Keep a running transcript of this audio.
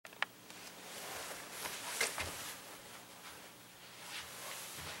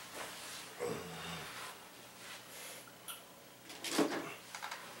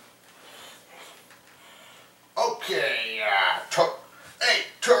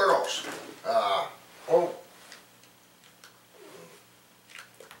turtles. Oh.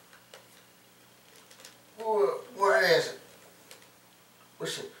 What is it?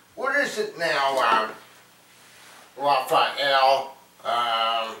 Listen, what is it now, Raphael?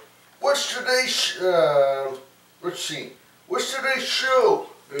 What's today's, let's see, what's today's show?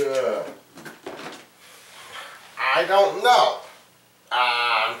 I don't know.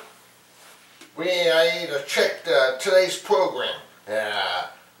 I need to check today's program.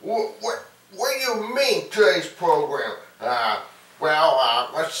 What do you mean today's program?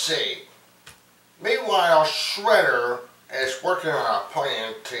 Let's see. Meanwhile, Shredder is working on a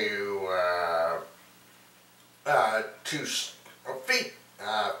plan to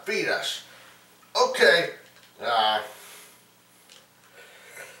feed us. Okay.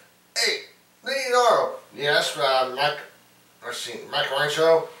 Hey, Leonardo. Yes, let's see,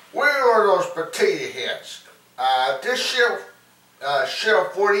 Michelangelo. Where are those potato heads? This Shell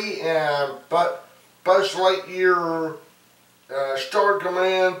 40 and Buzz Lightyear Star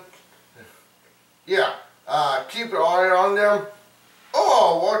Command. Yeah, keep an eye on them.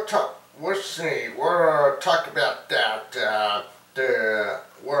 Oh, let's see, we'll talk about that.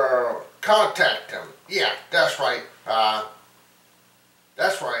 We'll contact them. Yeah, that's right.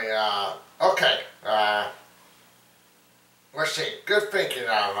 Okay. Let's see. Good thinking,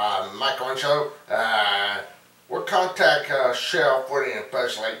 Michelangelo. We'll contact Shell 40 and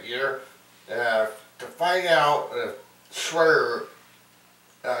Buzz Lightyear to find out if Shredder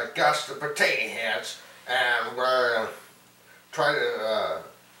got the potato heads, and we'll try to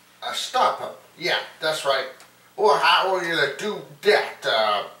stop him. Yeah, that's right. Well, how are you gonna do that,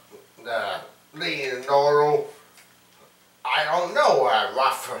 Leonardo? I don't know,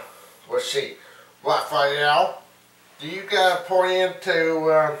 let's see, Raphael, do you got a plan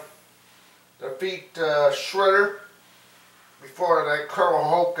to defeat Shredder before that Incredible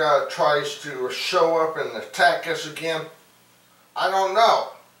Hulk tries to show up and attack us again? I don't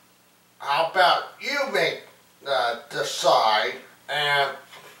know. How about you decide, and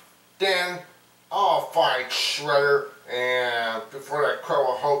then I'll fight Shredder, and before that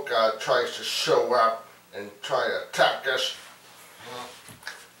Incredible Hulk tries to show up and try to attack us.